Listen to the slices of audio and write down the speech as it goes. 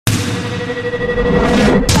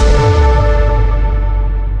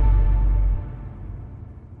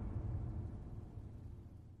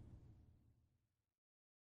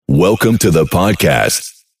Welcome to the podcast.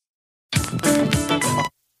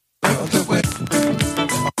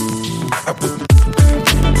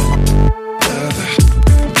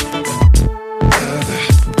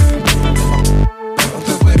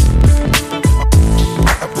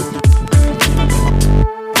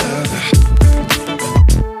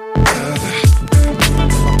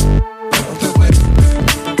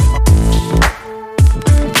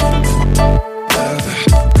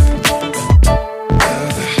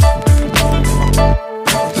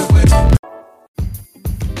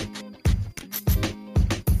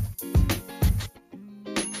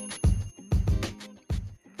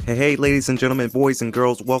 Hey, ladies and gentlemen, boys and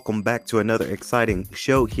girls, welcome back to another exciting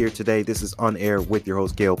show here today. This is On Air with your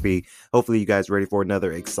host, KLP. Hopefully you guys are ready for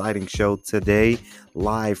another exciting show today,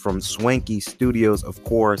 live from Swanky Studios, of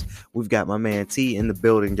course. We've got my man T in the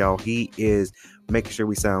building, y'all. He is making sure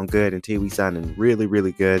we sound good, and T, we sounding really,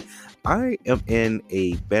 really good. I am in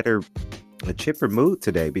a chipper mood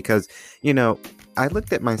today because, I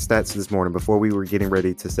looked at my stats this morning before we were getting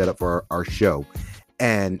ready to set up for our show.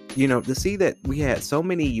 And, to see that we had so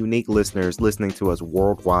many unique listeners listening to us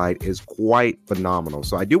worldwide is quite phenomenal.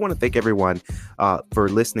 So I do want to thank everyone for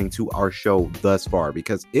listening to our show thus far,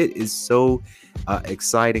 because it is so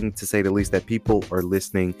exciting, to say the least, that people are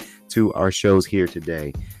listening to our shows here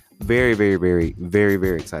today. Very, very, very, very,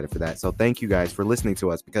 very excited for that. So thank you guys for listening to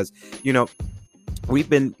us, because, we've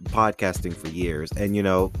been podcasting for years, and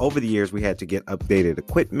over the years we had to get updated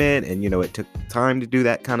equipment, and it took time to do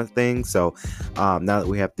that kind of thing. So now that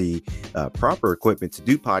we have the proper equipment to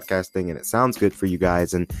do podcasting, and it sounds good for you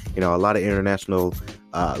guys, and a lot of international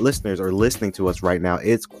listeners are listening to us right now,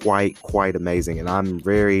 it's quite amazing, and I'm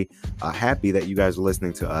very happy that you guys are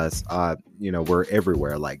listening to us. We're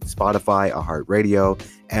everywhere, like Spotify, iHeartRadio,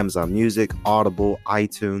 Amazon Music, Audible,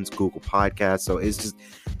 iTunes, Google Podcasts. So it's just,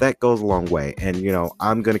 that goes a long way. And,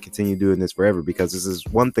 I'm going to continue doing this forever, because this is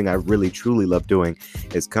one thing I really, truly love doing,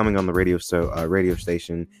 is coming on the radio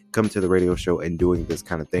station, come to the radio show and doing this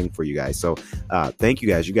kind of thing for you guys. So thank you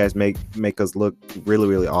guys. You guys make us look really,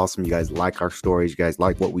 really awesome. You guys like our stories. You guys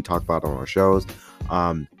like what we talk about on our shows.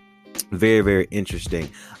 Very, very interesting.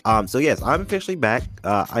 So yes, I'm officially back.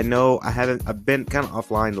 I know I've been kind of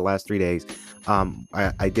offline the last 3 days.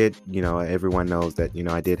 I did, everyone knows that,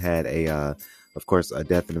 I did had of course, a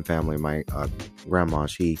death in the family. My grandma,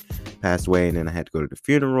 she passed away, and then I had to go to the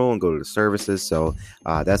funeral and go to the services. So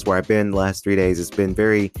that's where I've been the last 3 days. It's been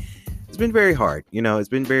very hard. It's been very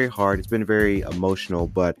hard. It's been very emotional,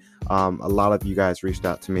 but a lot of you guys reached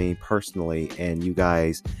out to me personally, and you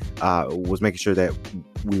guys was making sure that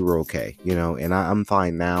we were okay, and I'm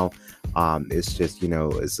fine now. It's just,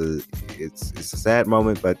 it's a sad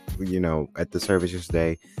moment, but at the service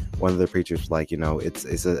yesterday, one of the preachers was like, it's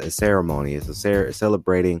a ceremony. It's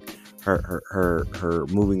celebrating her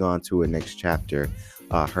moving on to a next chapter,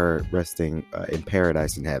 her resting in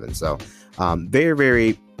paradise in heaven. So very,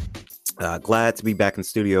 very glad to be back in the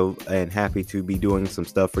studio, and happy to be doing some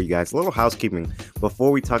stuff for you guys. A little housekeeping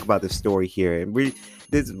before we talk about this story here. And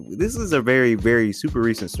this is a very, very super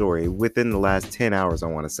recent story within the last 10 hours, I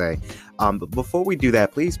want to say. But before we do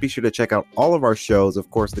that, please be sure to check out all of our shows.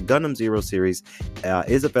 Of course, the Gundam Zero series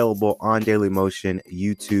is available on Daily Motion,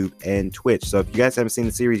 YouTube, and Twitch. So if you guys haven't seen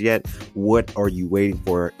the series yet, what are you waiting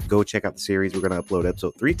for? Go check out the series. We're going to upload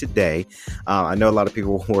episode 3 today. I know a lot of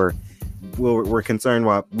people we're concerned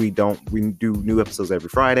why we do new episodes every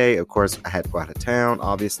Friday. Of course, I had to go out of town,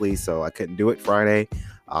 obviously, so I couldn't do it Friday.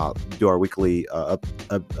 Do our weekly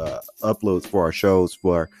uploads for our shows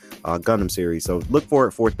for Gundam series. So look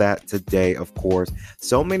forward for that today, of course.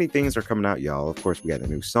 So many things are coming out, y'all. Of course, we got a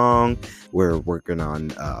new song. We're working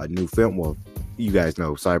on a new film. Well, you guys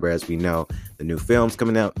know Cyber, as we know, the new film's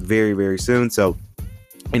coming out very, very soon. So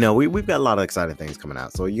we've got a lot of exciting things coming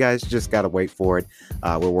out. So you guys just got to wait for it.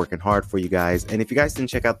 We're working hard for you guys. And if you guys didn't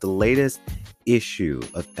check out the latest issue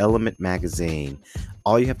of Element Magazine,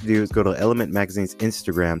 all you have to do is go to Element Magazine's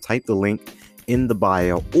Instagram, type the link in the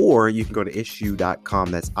bio, or you can go to issuu.com.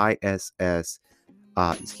 That's issuu.com,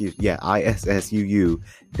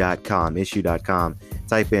 issue.com.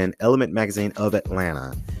 Type in Element Magazine of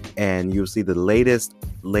Atlanta, and you'll see the latest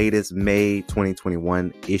May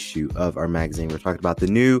 2021 issue of our magazine. We're talking about the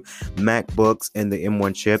new MacBooks and the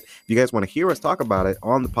M1 chip. If you guys want to hear us talk about it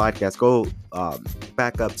on the podcast, go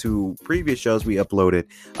back up to previous shows we uploaded.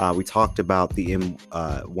 We talked about the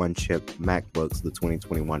M1 chip MacBooks, the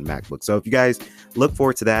 2021 MacBook. So if you guys look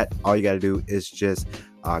forward to that, all you got to do is just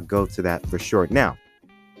go to that for sure. Now,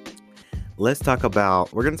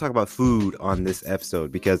 we're going to talk about food on this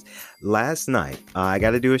episode, because last night I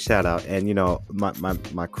got to do a shout out, and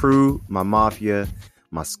my crew, my mafia,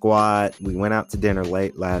 my squad, we went out to dinner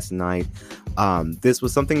late last night. This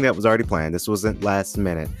was something that was already planned. This wasn't last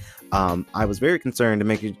minute. I was very concerned to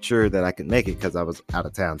making sure that I could make it because I was out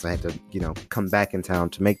of town, so I had to come back in town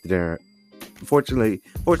to make the dinner. Fortunately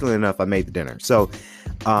enough, I made the dinner. So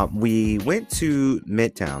we went to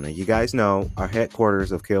Midtown, and you guys know our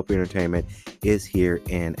headquarters of KLP Entertainment is here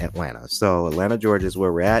in Atlanta. So Atlanta, Georgia is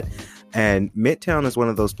where we're at. And Midtown is one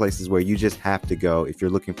of those places where you just have to go if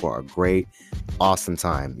you're looking for a great, awesome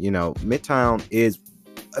time. Midtown is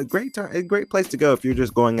a great place to go if you're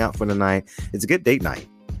just going out for the night. It's a good date night.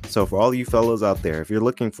 So for all you fellows out there, if you're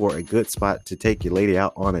looking for a good spot to take your lady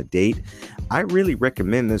out on a date, I really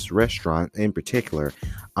recommend this restaurant in particular.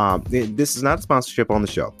 This is not a sponsorship on the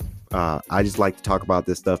show. I just like to talk about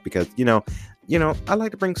this stuff because, I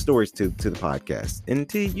like to bring stories to the podcast. And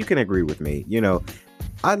T, you can agree with me.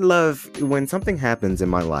 I love when something happens in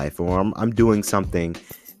my life, or I'm doing something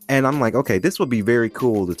and I'm like, okay, this would be very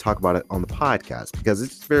cool to talk about it on the podcast, because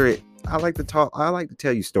I like to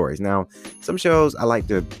tell you stories. Now, some shows I like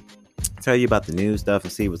to tell you about the new stuff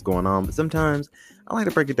and see what's going on, but sometimes I like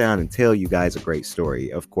to break it down and tell you guys a great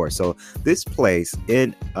story, of course. So this place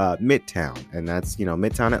in Midtown, and that's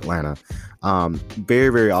Midtown Atlanta, very,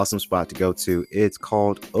 very awesome spot to go to. It's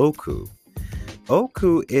called Oku.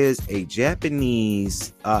 Oku is a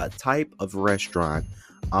Japanese type of restaurant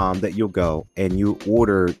that you'll go and you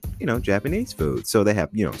order, Japanese food. So they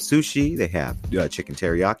have, sushi, they have chicken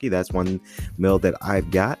teriyaki. That's one meal that I've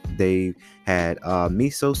got. They had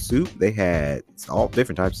miso soup. They had all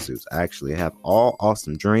different types of soups. Actually, they have all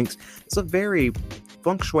awesome drinks. It's a very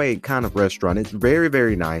feng shui kind of restaurant. It's very,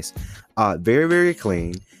 very nice, very, very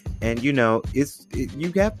clean. And, you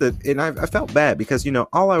have to, and I felt bad because,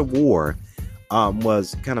 all I wore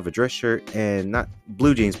was kind of a dress shirt and not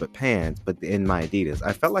blue jeans, but pants, but in my Adidas.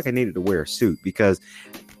 I felt like I needed to wear a suit because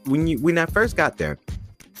when I first got there,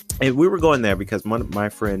 and we were going there because my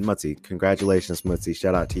friend Mutzi, congratulations Mutzi,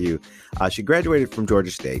 shout out to you. She graduated from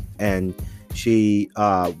Georgia State, and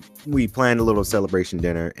we planned a little celebration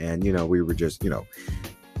dinner, and we were just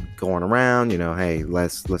going around, hey,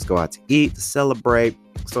 let's go out to eat, to celebrate.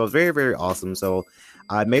 So it was very, very awesome. So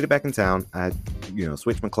I made it back in town. I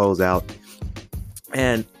switched my clothes out.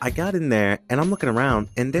 And I got in there and I'm looking around,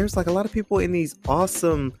 and there's like a lot of people in these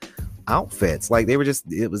awesome outfits. Like it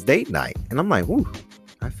was date night. And I'm like, ooh,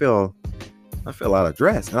 I feel out of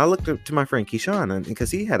dress. And I looked up to my friend Keyshawn, and because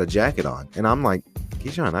he had a jacket on, and I'm like,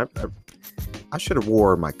 Keyshawn, I should have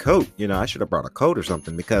wore my coat. I should have brought a coat or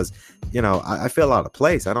something, because, I feel out of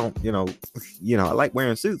place. I don't, I like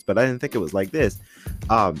wearing suits, but I didn't think it was like this.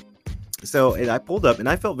 So, and I pulled up, and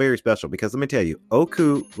I felt very special because let me tell you,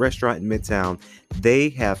 Oku Restaurant in Midtown, they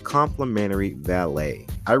have complimentary valet.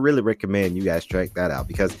 I really recommend you guys check that out,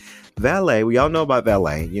 because valet, we all know about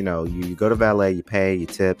valet. You go to valet, you pay, you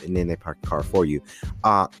tip, and then they park the car for you.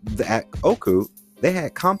 At Oku, they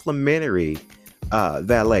had complimentary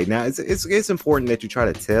valet. Now, it's important that you try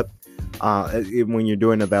to tip when you're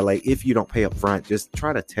doing the valet. If you don't pay up front, just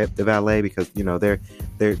try to tip the valet, because they're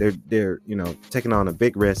taking on a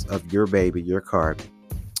big risk of your baby, your car.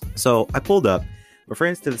 So I pulled up, my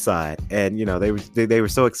friends to the side, and they were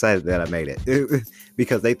so excited that I made it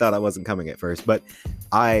because they thought I wasn't coming at first. But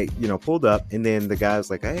I pulled up, and then the guy was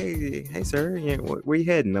like, hey sir, where you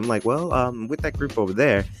heading? I'm like, well, with that group over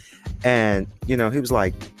there. And he was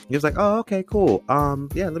like, oh, okay, cool,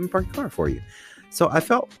 yeah, let me park the car for you. So I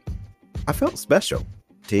felt special,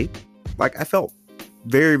 T. Like, I felt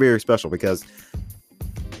very, very special because,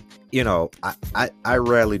 I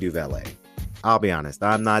rarely do valet. I'll be honest.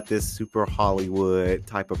 I'm not this super Hollywood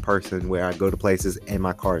type of person where I go to places and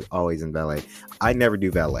my car is always in valet. I never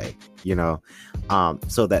do valet,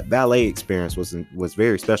 so that valet experience was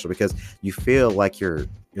very special because you feel like you're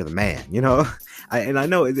the man, and I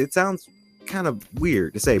know it sounds kind of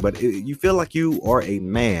weird to say, but you feel like you are a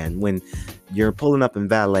man when you're pulling up in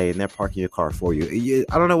valet and they're parking your car for you.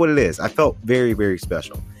 I don't know what it is. I felt very, very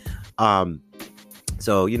special.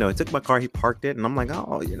 So, he took my car, he parked it, and I'm like,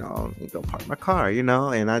 oh, you go park my car,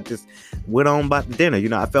 and I just went on about the dinner.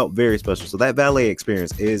 I felt very special. So that valet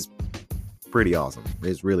experience is pretty awesome.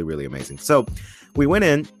 It's really, really amazing. So we went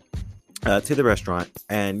in to the restaurant,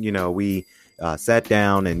 and, we sat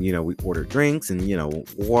down, and, we ordered drinks and,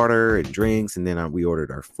 water and drinks. And then we ordered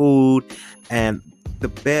our food, and the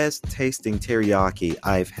best tasting teriyaki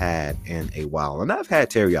I've had in a while. And I've had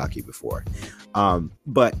teriyaki before,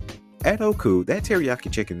 but at Oku, that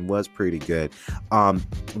teriyaki chicken was pretty good.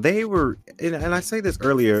 They were, and I say this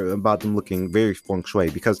earlier about them looking very feng shui,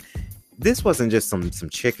 because this wasn't just some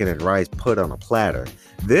chicken and rice put on a platter.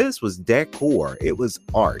 This was decor. It was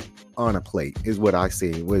art on a plate, is what I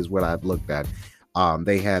see, was what I've looked at.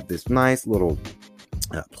 They had this nice little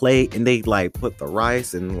plate, and they like put the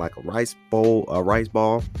rice in like a rice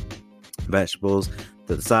ball, vegetables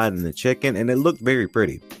to the side, and the chicken, and it looked very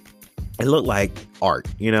pretty. It looked like art,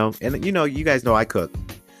 and you guys know I cook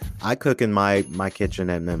in my kitchen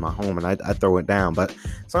and in my home, and I throw it down. But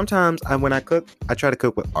sometimes when I cook, I try to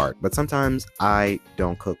cook with art, but sometimes I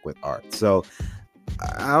don't cook with art. So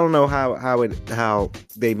I don't know how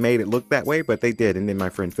they made it look that way, but they did. And then my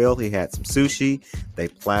friend Phil, he had some sushi. They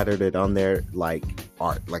plattered it on there like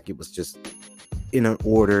art, like it was just in an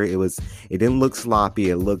order. It didn't look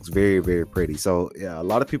sloppy. It looks very, very pretty. So yeah, a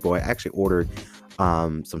lot of people actually ordered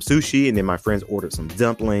some sushi, and then my friends ordered some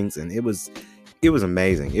dumplings, and it was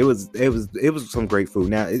amazing. It was some great food.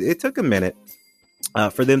 Now it took a minute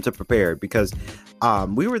for them to prepare, because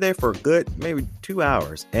we were there for a good maybe 2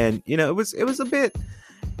 hours, and it was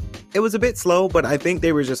a bit slow, but I think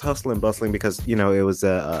they were just hustling, bustling, because it was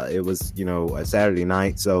a Saturday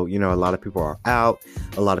night, so a lot of people are out,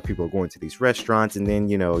 a lot of people are going to these restaurants, and then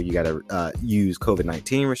you got to use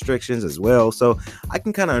COVID-19 restrictions as well. So I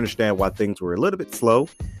can kind of understand why things were a little bit slow.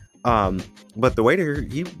 But the waiter,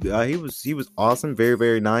 he was awesome, very,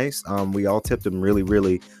 very nice. We all tipped him really,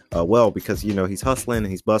 really well, because he's hustling and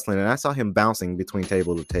he's bustling, and I saw him bouncing between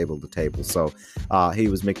table to table to table. So he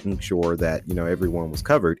was making sure that everyone was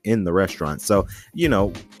covered in the restaurant. So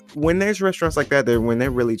when there's restaurants like that, when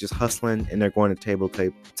they're really just hustling and they're going to table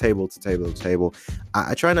to table,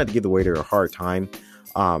 I try not to give the waiter a hard time.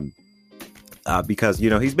 Because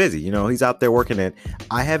he's busy, he's out there working it.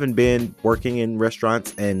 I haven't been working in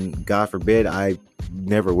restaurants, and God forbid I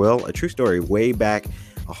never will. A true story, way back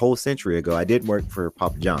a whole century ago, I did work for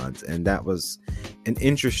Papa John's, and that was an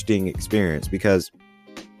interesting experience, because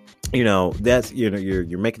that's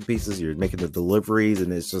you're making pieces, you're making the deliveries,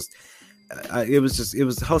 and it's just it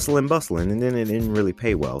was hustle and bustling, and then it didn't really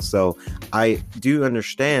pay well. So I do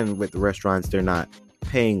understand with the restaurants, they're not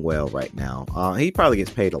paying well right now. He probably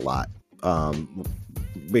gets paid a lot,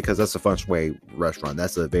 because that's a feng shui restaurant.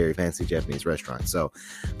 That's a very fancy Japanese restaurant. So,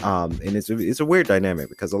 and it's a weird dynamic,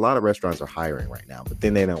 because a lot of restaurants are hiring right now, but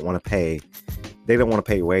then they don't want to pay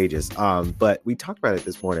wages. But we talked about it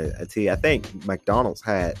this morning at T. I think McDonald's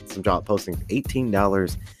had some job postings,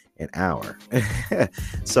 $18 an hour.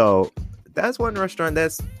 So that's one restaurant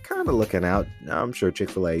that's kind of looking out. I'm sure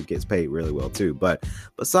Chick-fil-A gets paid really well too. But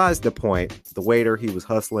besides the point, the waiter, he was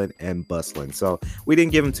hustling and bustling. So we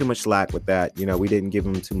didn't give him too much slack with that. We didn't give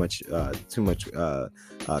him too much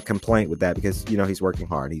complaint with that, because he's working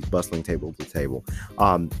hard. He's bustling table to table.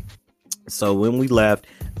 So when we left,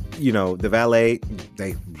 the valet,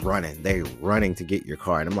 they running to get your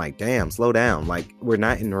car. And I'm like, damn, slow down. Like, we're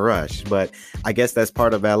not in a rush. But I guess that's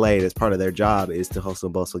part of valet. That's part of their job, is to hustle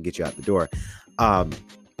and bustle, get you out the door.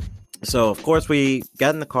 So of course we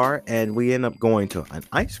got in the car, and we end up going to an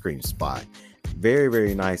ice cream spot. Very,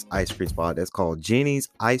 very nice ice cream spot. That's called Jenny's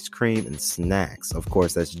Ice Cream and Snacks. Of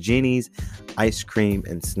course, that's Jenny's Ice Cream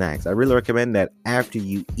and Snacks. I really recommend that after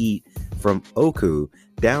you eat from Oku.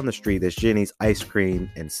 Down the street, there's Jenny's Ice Cream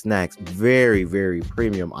and Snacks. Very, very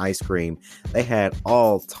premium ice cream. They had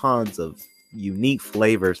all tons of unique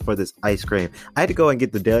flavors for this ice cream. I had to go and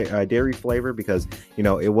get the dairy flavor, because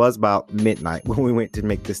it was about midnight when we went to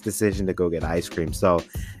make this decision to go get ice cream. So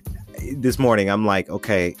this morning I'm like,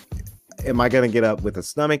 okay, am I going to get up with a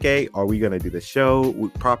stomach ache? Are we going to do the show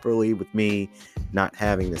properly with me not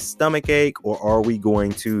having the stomach ache? Or are we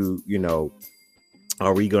going to,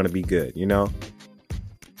 are we going to be good?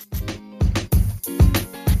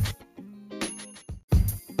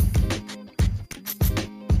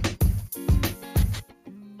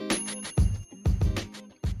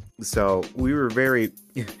 So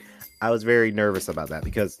I was very nervous about that,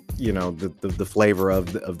 because the flavor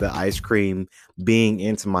of the ice cream being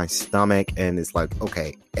into my stomach, and it's like,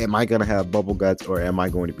 okay, am I gonna have bubble guts, or am I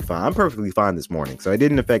going to be fine? I'm perfectly fine this morning, so it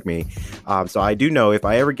didn't affect me. So I do know if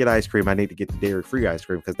I ever get ice cream, I need to get the dairy-free ice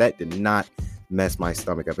cream, because that did not mess my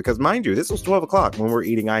stomach up. Because mind you, this was 12 o'clock when we're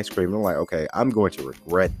eating ice cream, and I'm like, okay, I'm going to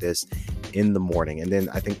regret this in the morning. And then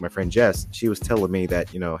I think my friend Jess, she was telling me that,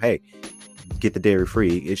 hey, get the dairy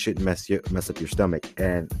free, it shouldn't mess up your stomach.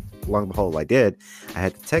 And lo and behold, I did. I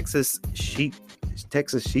had the Texas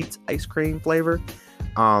Sheets ice cream flavor.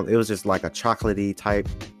 It was just like a chocolatey type,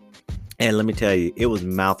 and let me tell you, it was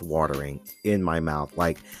mouth watering in my mouth.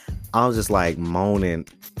 Like, I was just like moaning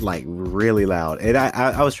like really loud, and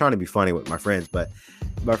I was trying to be funny with my friends, but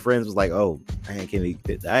my friends was like, oh man,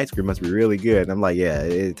 the ice cream must be really good. And I'm like, yeah,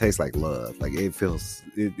 it tastes like love. Like, it feels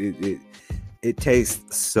it it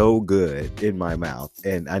tastes so good in my mouth.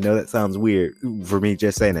 And I know that sounds weird for me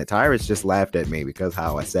just saying it. Tyrus just laughed at me because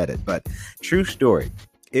how I said it, but true story.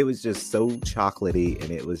 It was just so chocolatey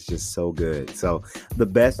and it was just so good. So the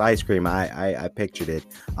best ice cream, I pictured it.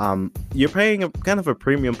 You're paying a kind of a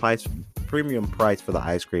premium price for the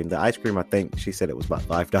ice cream. The ice cream, I think she said it was about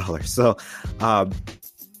 $5. So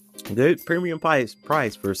good premium price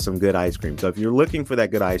for some good ice cream. So if you're looking for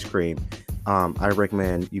that good ice cream, I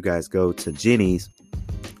recommend you guys go to Jenny's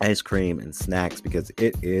Ice Cream and Snacks, because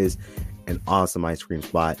it is an awesome ice cream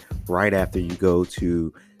spot right after you go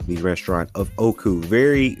to the restaurant of Oku.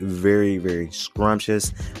 Very, very, very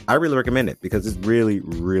scrumptious. I really recommend it because it's really,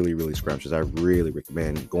 really, really scrumptious. I really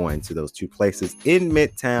recommend going to those two places in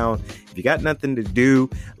Midtown. If you got nothing to do,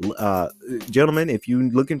 gentlemen, if you're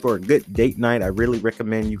looking for a good date night, I really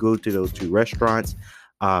recommend you go to those two restaurants.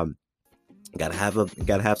 Gotta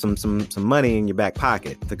have some money in your back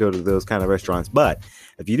pocket to go to those kind of restaurants. But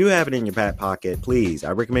if you do have it in your back pocket, please,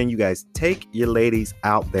 I recommend you guys take your ladies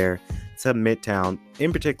out there to Midtown,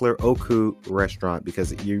 in particular Oku restaurant,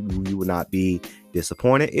 because you will not be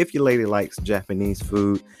disappointed. If your lady likes Japanese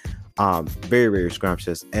food, very, very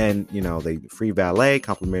scrumptious, and they free valet,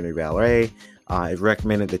 complimentary valet. It's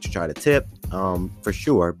recommended that you try to tip, for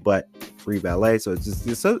sure, but free valet. So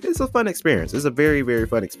it's a fun experience. It's a very, very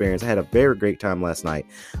fun experience. I had a very great time last night.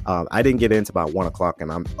 I didn't get in until about 1 o'clock,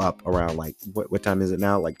 and I'm up around what time is it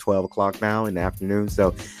now? Like 12 o'clock now in the afternoon.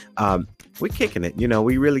 So, we're kicking it,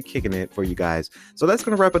 we really kicking it for you guys. So that's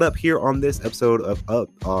going to wrap it up here on this episode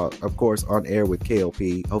of course, On Air with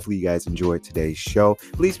KLP. Hopefully you guys enjoyed today's show.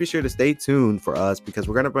 Please be sure to stay tuned for us, because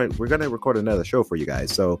we're going to record another show for you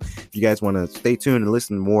guys. So if you guys want to stay tuned and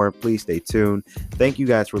listen more, please stay tuned. Thank you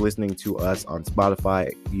guys for listening to us on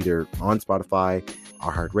Spotify, either on Spotify,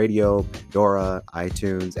 iHeartRadio, Pandora,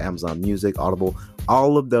 iTunes, Amazon Music, Audible,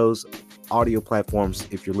 all of those audio platforms.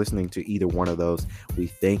 If you're listening to either one of those, we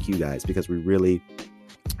thank you guys, because we really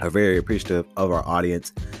are very appreciative of our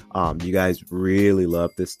audience. You guys really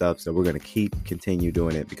love this stuff, so we're going to continue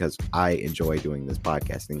doing it, because I enjoy doing this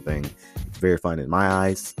podcasting thing. It's very fun in my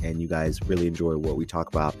eyes, and you guys really enjoy what we talk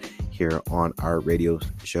about here on our radio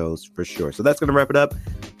shows for sure. So that's going to wrap it up.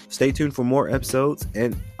 Stay tuned for more episodes,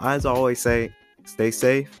 and as I always say, stay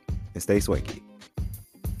safe and stay swanky.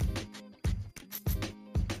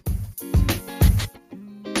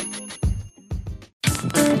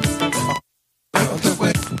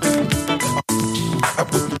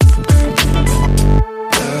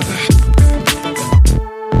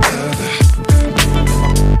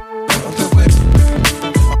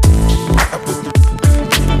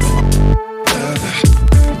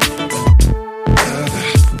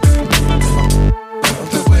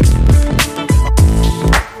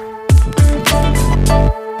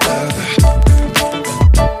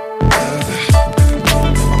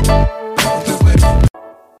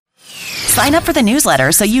 Sign up for the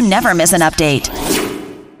newsletter so you never miss an update.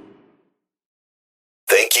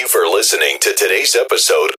 Thank you for listening to today's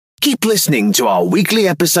episode. Keep listening to our weekly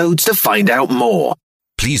episodes to find out more.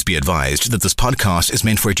 Please be advised that this podcast is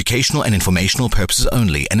meant for educational and informational purposes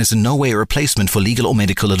only and is in no way a replacement for legal or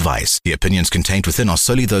medical advice. The opinions contained within are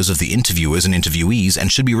solely those of the interviewers and interviewees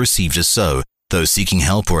and should be received as so. Those seeking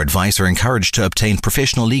help or advice are encouraged to obtain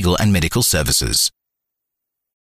professional legal and medical services.